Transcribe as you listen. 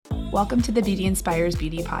Welcome to the Beauty Inspires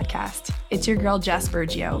Beauty podcast. It's your girl, Jess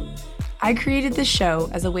Bergio. I created this show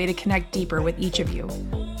as a way to connect deeper with each of you,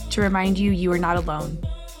 to remind you you are not alone,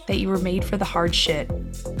 that you were made for the hard shit.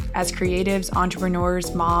 As creatives,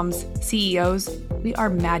 entrepreneurs, moms, CEOs, we are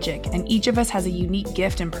magic, and each of us has a unique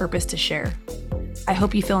gift and purpose to share. I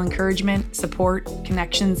hope you feel encouragement, support,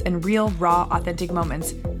 connections, and real, raw, authentic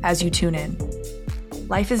moments as you tune in.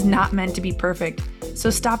 Life is not meant to be perfect, so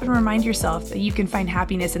stop and remind yourself that you can find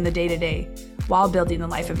happiness in the day-to-day while building the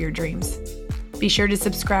life of your dreams. Be sure to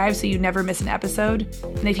subscribe so you never miss an episode,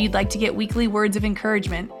 and if you'd like to get weekly words of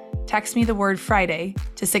encouragement, text me the word Friday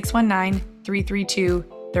to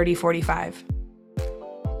 619-332-3045.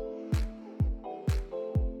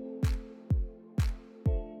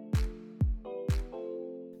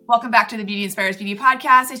 Welcome back to the Beauty Inspires Beauty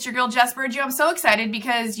podcast. It's your girl, Jess Bergio. I'm so excited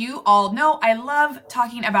because you all know I love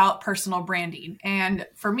talking about personal branding. And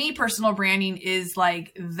for me, personal branding is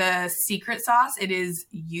like the secret sauce. It is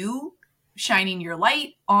you shining your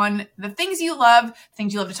light on the things you love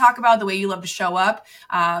to talk about, the way you love to show up.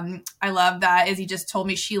 I love that Izzy just told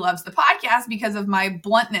me she loves the podcast because of my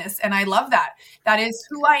bluntness. And I love that. That is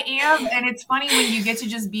who I am. And it's funny when you get to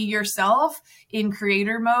just be yourself in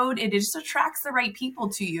creator mode, it just attracts the right people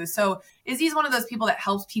to you. So Izzy's one of those people that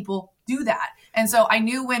helps people do that. And so I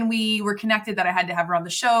knew when we were connected that I had to have her on the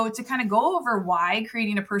show to kind of go over why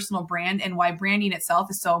creating a personal brand and why branding itself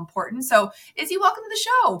is so important. So Izzy, welcome to the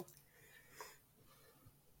show.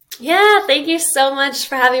 Yeah, thank you so much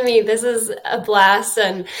for having me. This is a blast,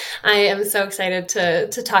 and I am so excited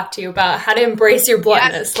to talk to you about how to embrace your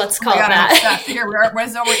bluntness. Yes. Let's call it that. Here, we're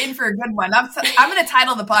in for a good one. I'm going to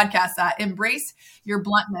title the podcast that, Embrace Your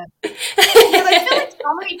Bluntness. Because I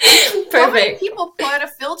feel like so many people put a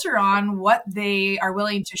filter on what they are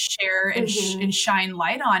willing to share and, and shine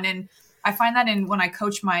light on. And I find that when I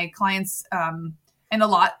coach my clients, and a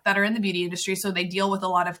lot that are in the beauty industry. So they deal with a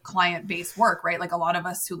lot of client-based work, right? Like a lot of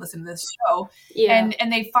us who listen to this show. Yeah. And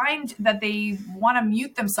they find that they want to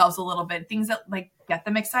mute themselves a little bit, things that like get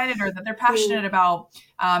them excited or that they're passionate about.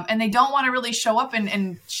 And they don't want to really show up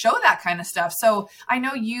and show that kind of stuff. So I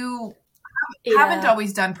know you haven't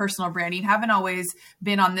always done personal branding, haven't always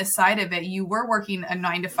been on this side of it. You were working a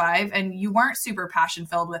 9-to-5 and you weren't super passion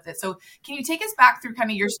filled with it. So can you take us back through kind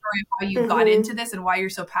of your story of how you got into this and why you're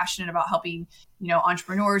so passionate about helping,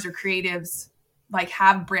 entrepreneurs or creatives like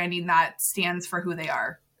have branding that stands for who they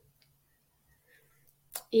are?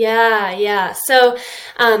 Yeah. So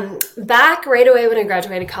back right away when I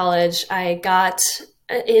graduated college, I got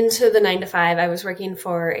into the 9-to-5. I was working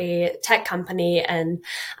for a tech company, and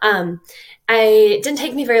it didn't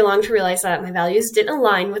take me very long to realize that my values didn't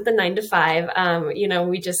align with the 9-to-5.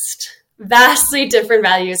 We just vastly different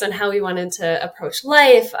values on how we wanted to approach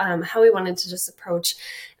life, how we wanted to just approach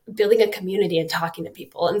building a community and talking to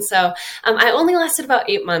people. And so I only lasted about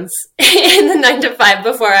 8 months in the 9-to-5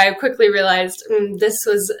 before I quickly realized this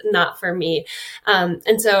was not for me.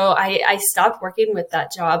 And so I stopped working with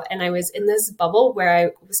that job, and I was in this bubble where I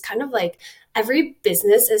was kind of like, every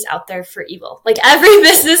business is out there for evil. Like every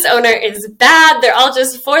business owner is bad. They're all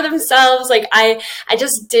just for themselves. Like I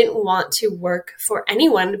just didn't want to work for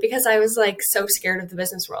anyone because I was like so scared of the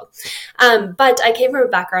business world. But I came from a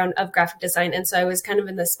background of graphic design. And so I was kind of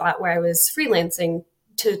in this spot where I was freelancing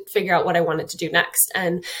to figure out what I wanted to do next.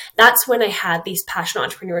 And that's when I had these passionate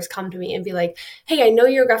entrepreneurs come to me and be like, hey, I know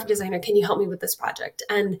you're a graphic designer. Can you help me with this project?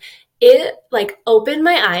 And it like opened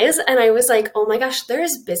my eyes, and I was like, oh my gosh,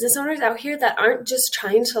 there's business owners out here that aren't just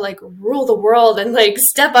trying to like rule the world and like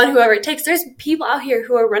step on whoever it takes. There's people out here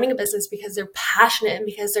who are running a business because they're passionate and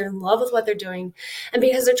because they're in love with what they're doing and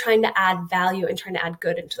because they're trying to add value and trying to add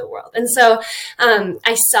good into the world. And so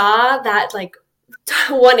I saw that like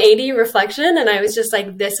 180 reflection, and I was just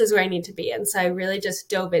like, this is where I need to be. And so I really just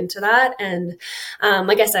dove into that. And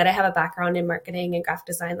like I said, I have a background in marketing and graphic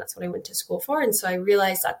design. That's what I went to school for. And so I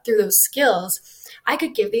realized that through those skills, I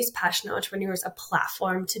could give these passionate entrepreneurs a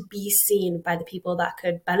platform to be seen by the people that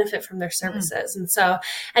could benefit from their services. And so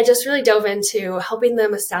I just really dove into helping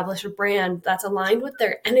them establish a brand that's aligned with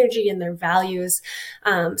their energy and their values,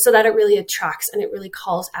 so that it really attracts and it really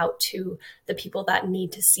calls out to the people that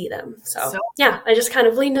need to see them. So yeah, I just kind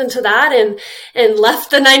of leaned into that and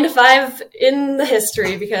left the 9-to-5 in the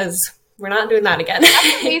history because we're not doing that again.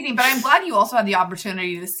 That's amazing. But I'm glad you also had the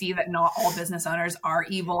opportunity to see that not all business owners are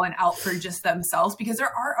evil and out for just themselves, because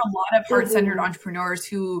there are a lot of heart-centered entrepreneurs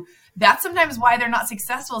who that's sometimes why they're not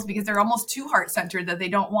successful, is because they're almost too heart-centered, that they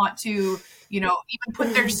don't want to, even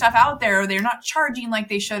put their stuff out there, or they're not charging like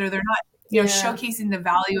they should, or they're not showcasing the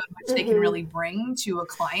value in which they can really bring to a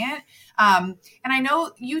client. And I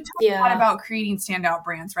know you talk a lot about creating standout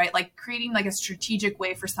brands, right? Like creating like a strategic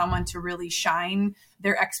way for someone to really shine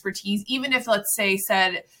their expertise, even if, let's say,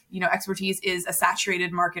 expertise is a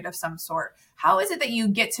saturated market of some sort. How is it that you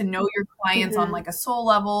get to know your clients on like a soul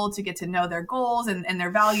level, to get to know their goals and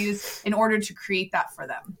their values in order to create that for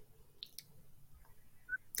them?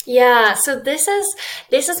 Yeah, so this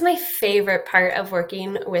is my favorite part of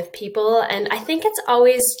working with people, and I think it's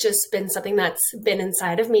always just been something that's been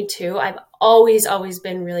inside of me too. I've always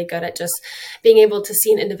been really good at just being able to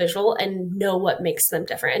see an individual and know what makes them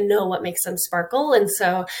different and know what makes them sparkle. And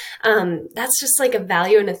so that's just like a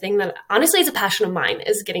value and a thing that honestly is a passion of mine,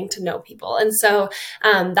 is getting to know people. And so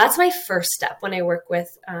that's my first step when I work with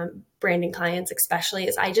branding clients, especially,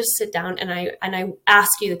 is I just sit down and I ask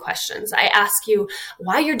you the questions. I ask you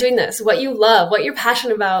why you're doing this, what you love, what you're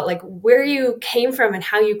passionate about, like where you came from and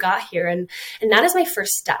how you got here. And that is my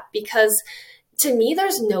first step, because to me,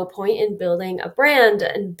 there's no point in building a brand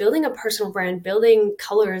and building a personal brand, building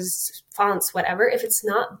colors, fonts, whatever, if it's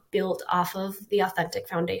not built off of the authentic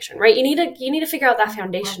foundation, right? You need to figure out that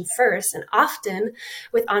foundation first. And often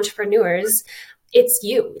with entrepreneurs, it's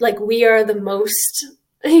you. Like, we are the most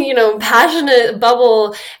passionate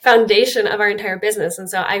bubble foundation of our entire business. And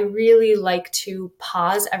so I really like to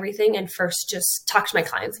pause everything and first just talk to my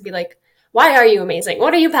clients and be like, why are you amazing?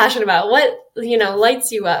 What are you passionate about? What,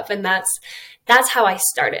 lights you up? And that's how I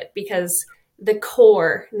started, because the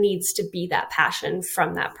core needs to be that passion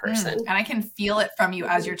from that person. And I can feel it from you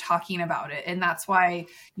as you're talking about it. And that's why,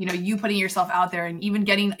 you putting yourself out there and even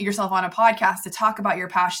getting yourself on a podcast to talk about your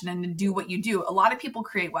passion and to do what you do. A lot of people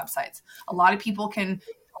create websites. A lot of people can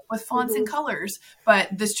with fonts and colors, but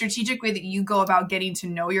the strategic way that you go about getting to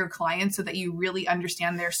know your clients so that you really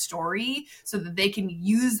understand their story so that they can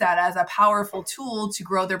use that as a powerful tool to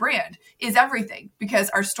grow their brand is everything, because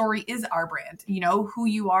our story is our brand. Who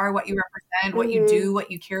you are, what you represent, what you do,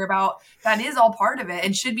 what you care about, that is all part of it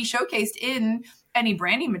and should be showcased in any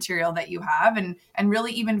branding material that you have. And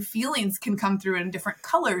really even feelings can come through in different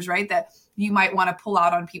colors, right? That you might want to pull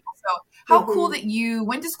out on people. So how cool that you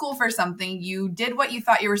went to school for something, you did what you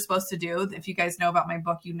thought you were supposed to do. If you guys know about my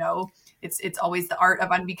book, it's always the art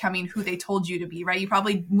of unbecoming who they told you to be, right? You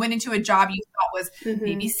probably went into a job you thought was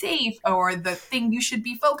maybe safe, or the thing you should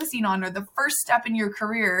be focusing on, or the first step in your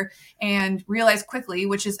career, and realized quickly,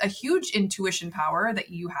 which is a huge intuition power that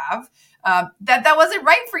you have, that wasn't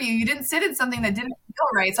right for you. You didn't sit in something that didn't feel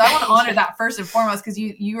right. So I want to honor that first and foremost, because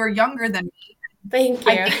you are younger than me. Thank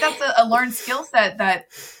you. I think that's a learned skill set that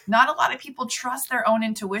not a lot of people trust their own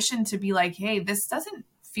intuition to be like, hey, this doesn't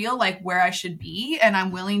feel like where I should be, and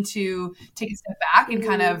I'm willing to take a step back and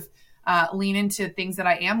kind of lean into things that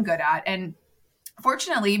I am good at. And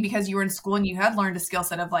fortunately, because you were in school and you had learned a skill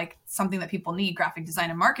set of like something that people need, graphic design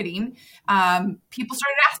and marketing, people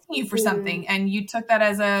started asking you for something, and you took that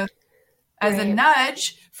as a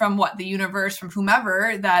nudge from the universe, from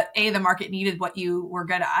whomever, that the market needed what you were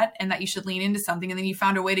good at and that you should lean into something. And then you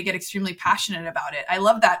found a way to get extremely passionate about it. I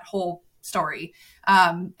love that whole story.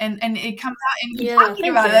 And it comes out in you talking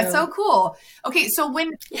about it. That's so cool. Okay. So when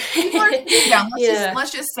people are sitting down,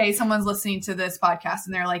 let's just say someone's listening to this podcast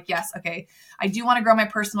and they're like, yes, okay, I do want to grow my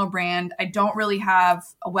personal brand. I don't really have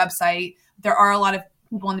a website. There are a lot of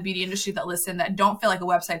people in the beauty industry that listen that don't feel like a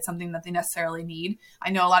website is something that they necessarily need. I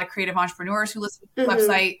know a lot of creative entrepreneurs who listen to the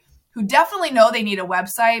website who definitely know they need a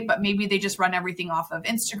website, but maybe they just run everything off of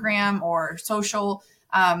Instagram or social.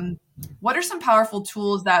 What are some powerful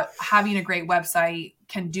tools that having a great website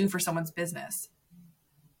can do for someone's business?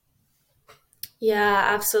 Yeah,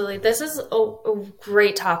 absolutely. This is a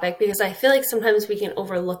great topic, because I feel like sometimes we can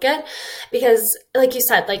overlook it, because like you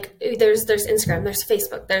said, like there's Instagram, there's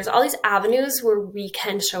Facebook, there's all these avenues where we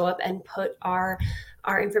can show up and put our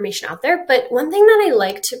information out there. But one thing that I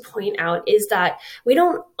like to point out is that we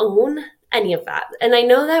don't own any of that. And I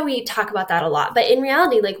know that we talk about that a lot, but in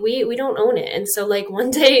reality, like we don't own it. And so like one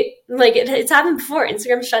day, like it's happened before,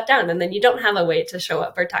 Instagram shut down, and then you don't have a way to show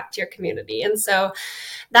up or talk to your community. And so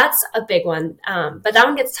that's a big one. But that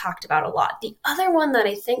one gets talked about a lot. The other one that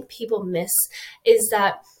I think people miss is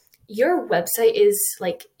that your website is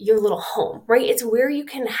like your little home, right? It's where you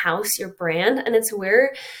can house your brand, and it's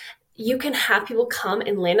where you can have people come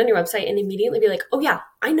and land on your website and immediately be like, oh yeah,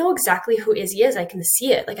 I know exactly who Izzy is. I can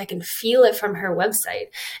see it. Like I can feel it from her website.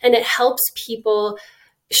 And it helps people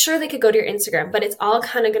sure, they could go to your Instagram, but it's all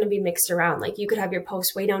kind of going to be mixed around. Like you could have your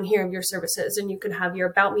post way down here of your services, and you could have your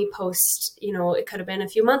about me post, it could have been a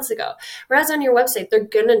few months ago. Whereas on your website, they're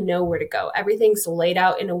going to know where to go. Everything's laid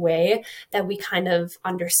out in a way that we kind of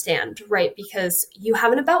understand, right? Because you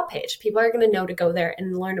have an about page. People are going to know to go there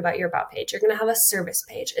and learn about your about page. You're going to have a service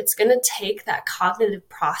page. It's going to take that cognitive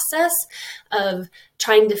process of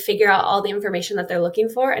trying to figure out all the information that they're looking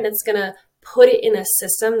for, and it's going to put it in a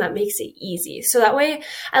system that makes it easy. So that way,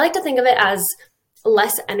 I like to think of it as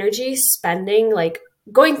less energy spending, like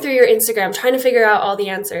going through your Instagram, trying to figure out all the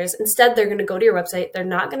answers. Instead, they're going to go to your website. They're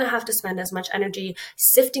not going to have to spend as much energy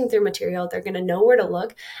sifting through material. They're going to know where to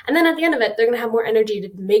look. And then at the end of it, they're going to have more energy to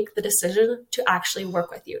make the decision to actually work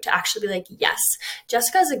with you, to actually be like, yes,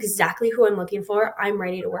 Jessica is exactly who I'm looking for. I'm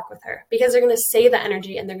ready to work with her, because they're going to save the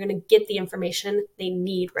energy and they're going to get the information they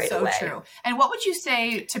need right away. So true. And what would you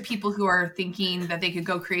say to people who are thinking that they could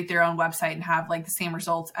go create their own website and have like the same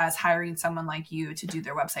results as hiring someone like you to do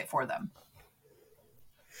their website for them?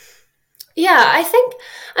 Yeah, I think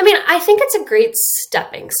it's a great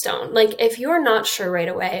stepping stone. Like if you're not sure right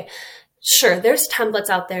away, sure, there's templates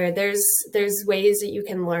out there. There's ways that you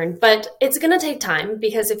can learn, but it's going to take time,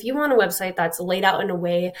 because if you want a website that's laid out in a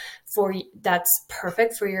way that's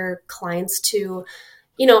perfect for your clients to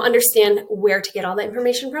understand where to get all the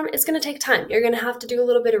information from, it's going to take time. You're going to have to do a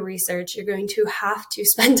little bit of research. You're going to have to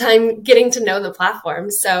spend time getting to know the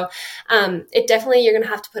platform. So you're going to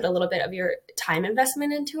have to put a little bit of your time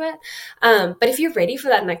investment into it. But if you're ready for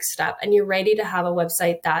that next step and you're ready to have a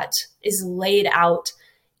website that is laid out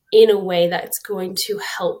in a way that's going to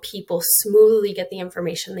help people smoothly get the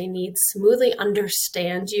information they need, smoothly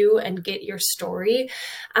understand you and get your story,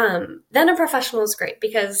 then a professional is great,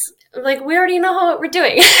 because like we already know what we're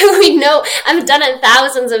doing. We know, I've done it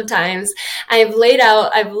thousands of times. I've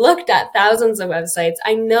looked at thousands of websites.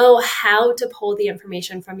 I know how to pull the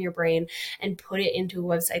information from your brain and put it into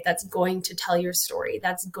a website that's going to tell your story,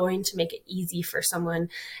 that's going to make it easy for someone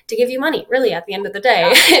to give you money. Really, at the end of the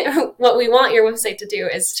day, what we want your website to do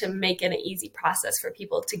is to make it an easy process for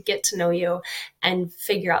people to get to know you and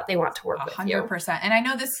figure out they want to work with you. 100%. And I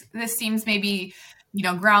know this seems maybe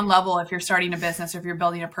ground level if you're starting a business or if you're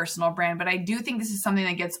building a personal brand, but I do think this is something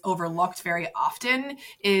that gets overlooked very often,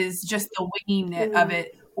 is just the winging of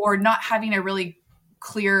it, or not having a really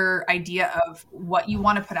clear idea of what you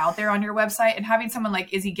want to put out there on your website, and having someone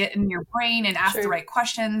like Izzy get in your brain and ask the right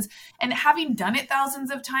questions. And having done it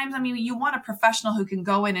thousands of times, I mean, you want a professional who can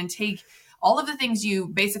go in and take all of the things you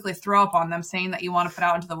basically throw up on them saying that you want to put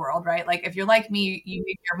out into the world, right? Like if you're like me,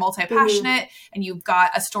 you're multi-passionate and you've got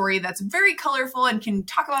a story that's very colorful and can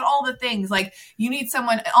talk about all the things. Like you need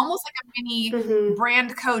someone almost like a mini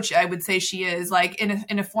brand coach, I would say she is, like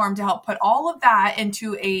in a form to help put all of that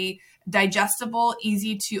into a digestible,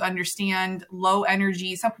 easy to understand, low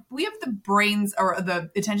energy. So we have the brains or the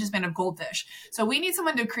attention span of goldfish. So we need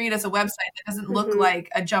someone to create us a website that doesn't look like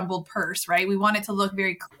a jumbled purse, right? We want it to look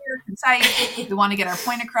very clear, concise. We want to get our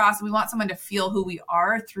point across. We want someone to feel who we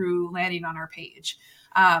are through landing on our page.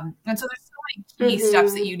 And so there's so many key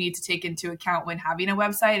steps that you need to take into account when having a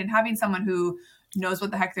website, and having someone who knows what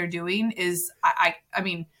the heck they're doing is, I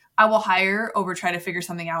mean, I will hire over try to figure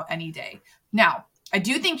something out any day. Now, I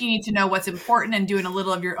do think you need to know what's important, and doing a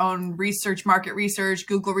little of your own research, market research,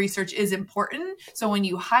 Google research is important. So when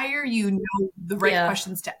you hire, you know the right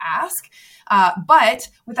questions to ask. But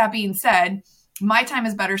with that being said, my time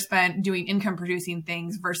is better spent doing income producing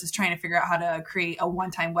things versus trying to figure out how to create a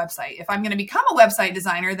one-time website. If I'm going to become a website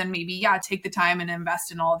designer, then maybe, take the time and invest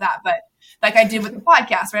in all of that. But like I did with the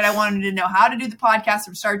podcast, right? I wanted to know how to do the podcast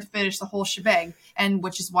from start to finish, the whole shebang. And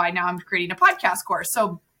which is why now I'm creating a podcast course.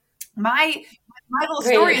 So my little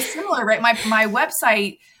story is similar, right? My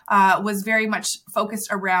website was very much focused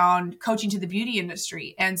around coaching to the beauty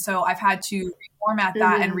industry. And so I've had to reformat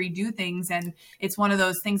that and redo things. And it's one of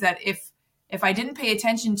those things that if I didn't pay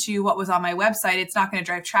attention to what was on my website, it's not going to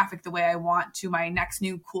drive traffic the way I want to my next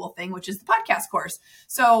new cool thing, which is the podcast course.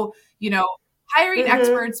 So, hiring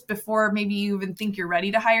experts before maybe you even think you're ready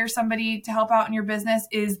to hire somebody to help out in your business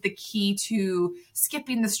is the key to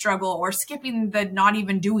skipping the struggle or skipping the not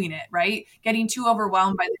even doing it, right? Getting too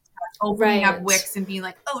overwhelmed by the opening up Wix and being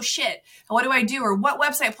like, oh shit, what do I do? Or what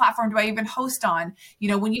website platform do I even host on?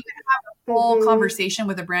 When you can have a full conversation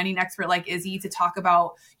with a branding expert like Izzy to talk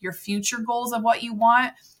about your future goals of what you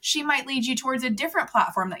want, she might lead you towards a different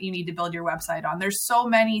platform that you need to build your website on. There's so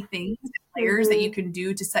many things and layers that you can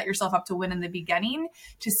do to set yourself up to win in the beginning,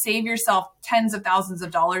 to save yourself tens of thousands of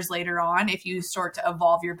dollars later on if you start to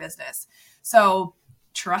evolve your business. So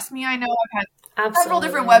trust me, I know I've had several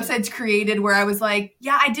different websites created where I was like,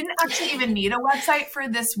 yeah, I didn't actually even need a website for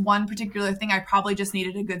this one particular thing. I probably just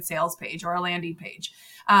needed a good sales page or a landing page.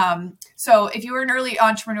 So if you are an early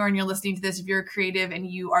entrepreneur and you're listening to this, if you're a creative and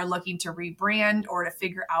you are looking to rebrand or to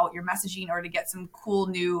figure out your messaging or to get some cool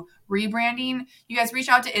new rebranding, you guys reach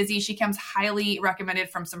out to Izzy. She comes highly recommended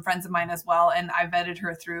from some friends of mine as well. And I vetted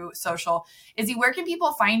her through social. Izzy, where can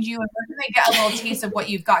people find you and where can they get a little taste of what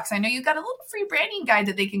you've got? Because I know you've got a little free branding guide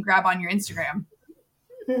that they can grab on your Instagram.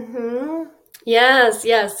 Mm-hmm. Yes.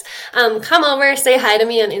 Come over, say hi to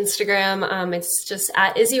me on Instagram. It's just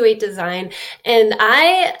at Izzy Waite Design. And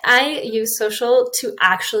I use social to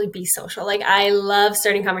actually be social. Like, I love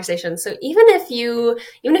starting conversations. So even if you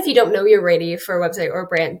don't know you're ready for a website or a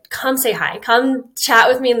brand, come say hi, come chat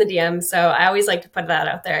with me in the DM. So I always like to put that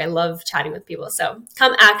out there. I love chatting with people. So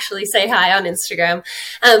come actually say hi on Instagram.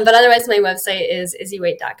 But otherwise my website is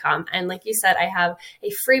izzywaite.com. And like you said, I have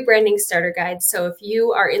a free branding starter guide. So if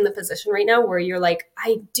you are in the position right now where you're like,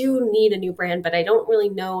 I do need a new brand, but I don't really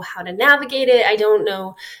know how to navigate it. I don't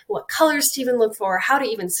know what colors to even look for, how to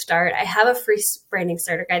even start. I have a free branding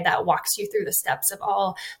starter guide that walks you through the steps of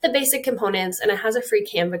all the basic components. And it has a free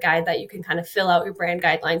Canva guide that you can kind of fill out your brand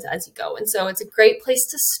guidelines as you go. And so it's a great place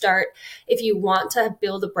to start if you want to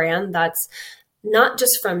build a brand that's not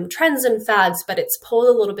just from trends and fads, but it's pulled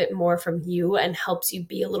a little bit more from you and helps you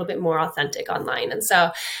be a little bit more authentic online. And so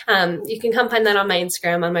you can come find that on my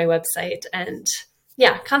Instagram, on my website, and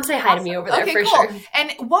yeah, come say hi to me over there for sure.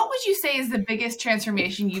 And what would you say is the biggest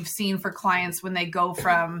transformation you've seen for clients when they go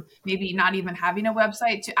from maybe not even having a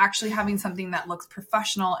website to actually having something that looks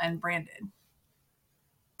professional and branded?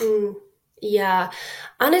 Yeah,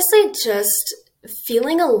 honestly, just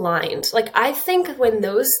feeling aligned. Like, I think when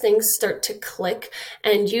those things start to click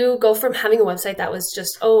and you go from having a website that was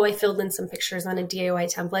just, oh, I filled in some pictures on a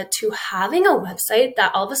DIY template, to having a website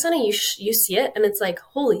that all of a sudden you see it and it's like,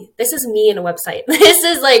 holy, this is me in a website. This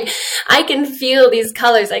is like, I can feel these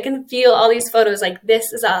colors. I can feel all these photos. Like,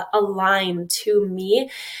 this is a line to me.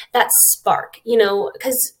 That spark,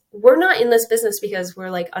 because we're not in this business because we're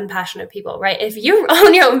like unpassionate people, right? If you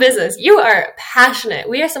own your own business, you are passionate.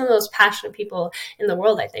 We are some of the most passionate people in the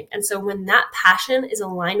world, I think. And so when that passion is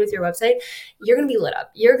aligned with your website, you're going to be lit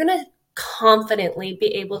up. You're going to confidently be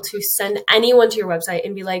able to send anyone to your website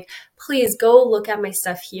and be like, please go look at my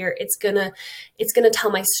stuff here. It's gonna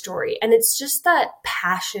tell my story. And it's just that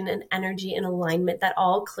passion and energy and alignment that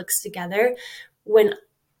all clicks together when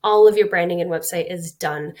all of your branding and website is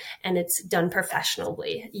done and it's done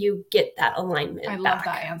professionally. You get that alignment. I love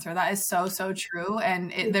that answer. That is so, so true.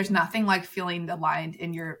 And there's nothing like feeling aligned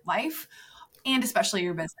in your life and especially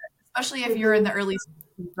your business, especially if you're in the early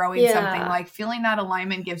stages of growing something. Like, feeling that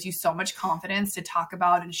alignment gives you so much confidence to talk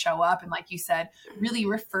about and show up. And like you said, really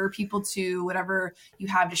refer people to whatever you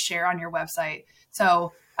have to share on your website.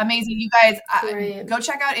 So amazing. You guys, go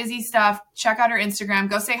check out Izzy's stuff. Check out her Instagram.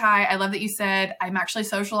 Go say hi. I love that you said, I'm actually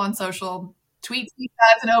social on social. Tweet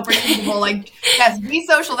that's an open like, yes, be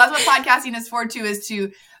social. That's what podcasting is for too, is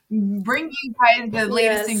to bring you guys the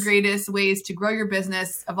latest and greatest ways to grow your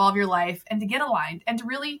business, evolve your life, and to get aligned and to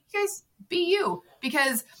really, you guys, be you.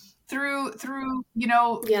 Because through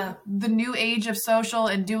the new age of social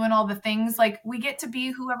and doing all the things, like, we get to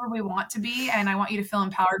be whoever we want to be. And I want you to feel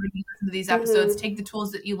empowered when you listen to these episodes. Take the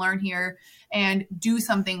tools that you learn here and do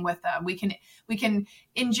something with them. We can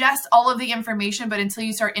ingest all of the information, but until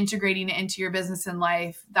you start integrating it into your business and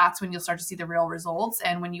life, that's when you'll start to see the real results.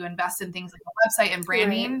 And when you invest in things like a website and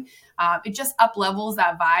branding, it just up levels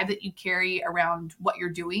that vibe that you carry around what you're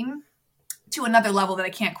doing to another level that I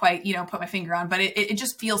can't quite, put my finger on, but it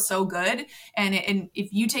just feels so good. And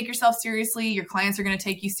if you take yourself seriously, your clients are going to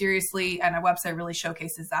take you seriously. And our website really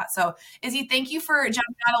showcases that. So Izzy, thank you for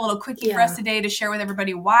jumping on a little quickie for us today to share with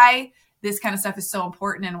everybody why this kind of stuff is so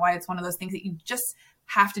important and why it's one of those things that you just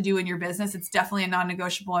have to do in your business. It's definitely a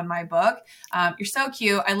non-negotiable in my book. You're so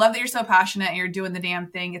cute. I love that you're so passionate and you're doing the damn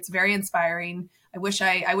thing. It's very inspiring. I wish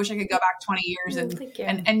I could go back 20 years and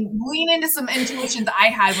lean into some intuitions I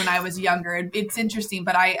had when I was younger. It's interesting,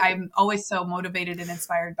 but I'm always so motivated and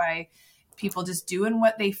inspired by people just doing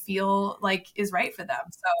what they feel like is right for them.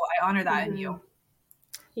 So I honor that in you.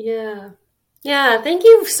 Yeah, thank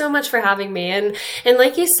you so much for having me. And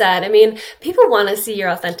like you said, I mean, people want to see your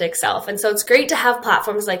authentic self. And so it's great to have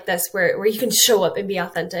platforms like this where you can show up and be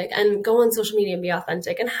authentic and go on social media and be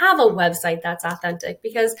authentic and have a website that's authentic,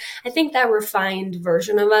 because I think that refined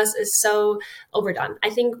version of us is so overdone.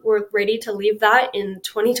 I think we're ready to leave that in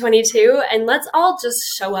 2022 and let's all just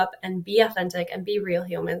show up and be authentic and be real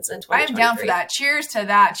humans in 2023. I'm down for that. Cheers to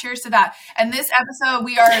that. Cheers to that. And this episode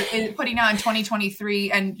we are putting out in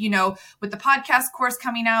 2023. And, with the podcast course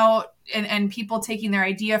coming out and people taking their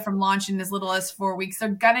idea from launch in as little as 4 weeks, they're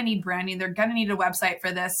going to need branding. They're going to need a website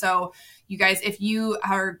for this. So you guys, if you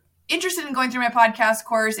are interested in going through my podcast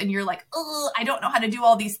course and you're like, oh, I don't know how to do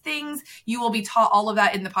all these things, you will be taught all of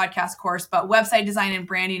that in the podcast course. But website design and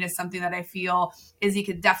branding is something that I feel Izzy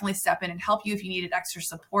could definitely step in and help you if you needed extra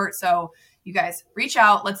support. So you guys reach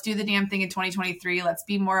out. Let's do the damn thing in 2023. Let's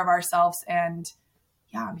be more of ourselves. And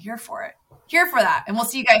yeah, I'm here for it. Here for that. And we'll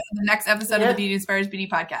see you guys in the next episode of the Beauty Inspires Beauty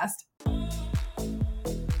podcast.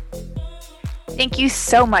 Thank you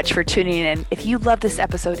so much for tuning in. If you love this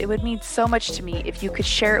episode, it would mean so much to me if you could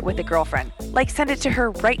share it with a girlfriend. Like, send it to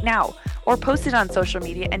her right now or post it on social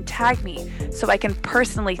media and tag me so I can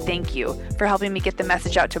personally thank you for helping me get the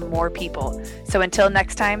message out to more people. So until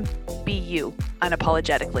next time, be you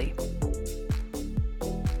unapologetically.